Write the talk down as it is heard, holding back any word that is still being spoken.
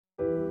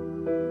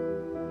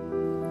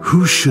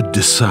Who should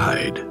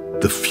decide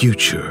the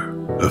future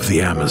of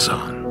the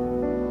Amazon?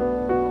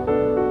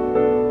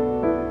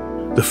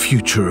 The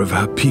future of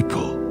our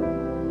people?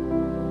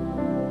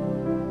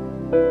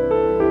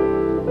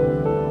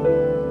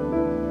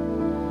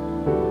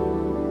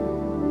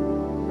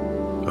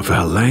 Of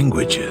our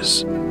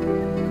languages?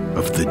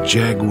 Of the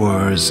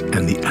jaguars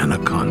and the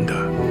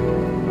anaconda?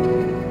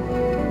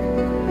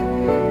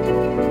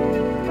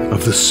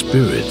 Of the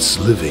spirits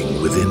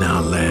living within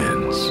our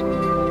lands?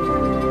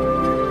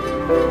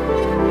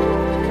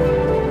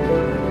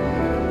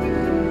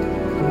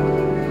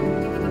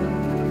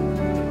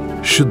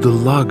 Should the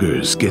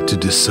loggers get to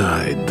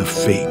decide the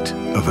fate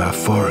of our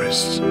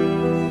forests?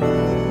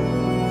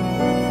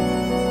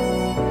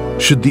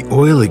 Should the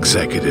oil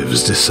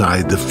executives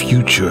decide the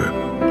future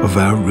of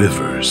our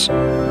rivers?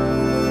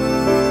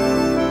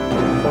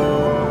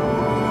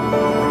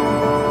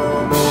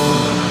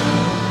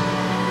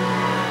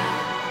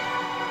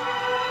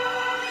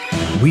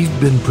 We've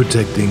been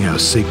protecting our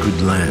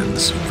sacred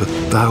lands for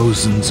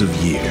thousands of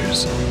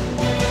years,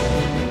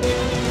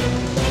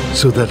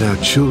 so that our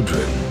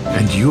children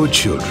and your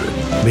children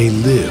may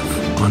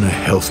live on a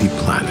healthy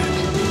planet.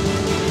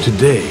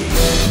 Today,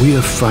 we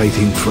are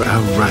fighting for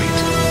our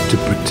right to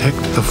protect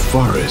a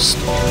forest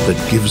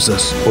that gives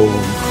us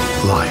all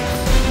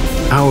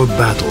life. Our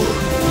battle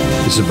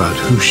is about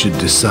who should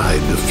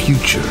decide the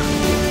future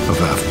of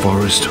our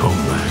forest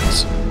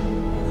homelands.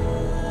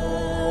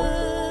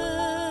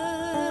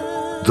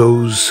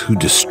 Those who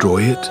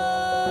destroy it,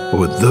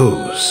 or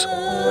those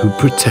who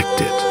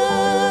protect it?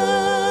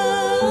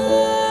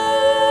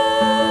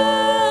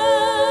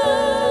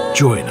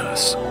 Join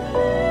us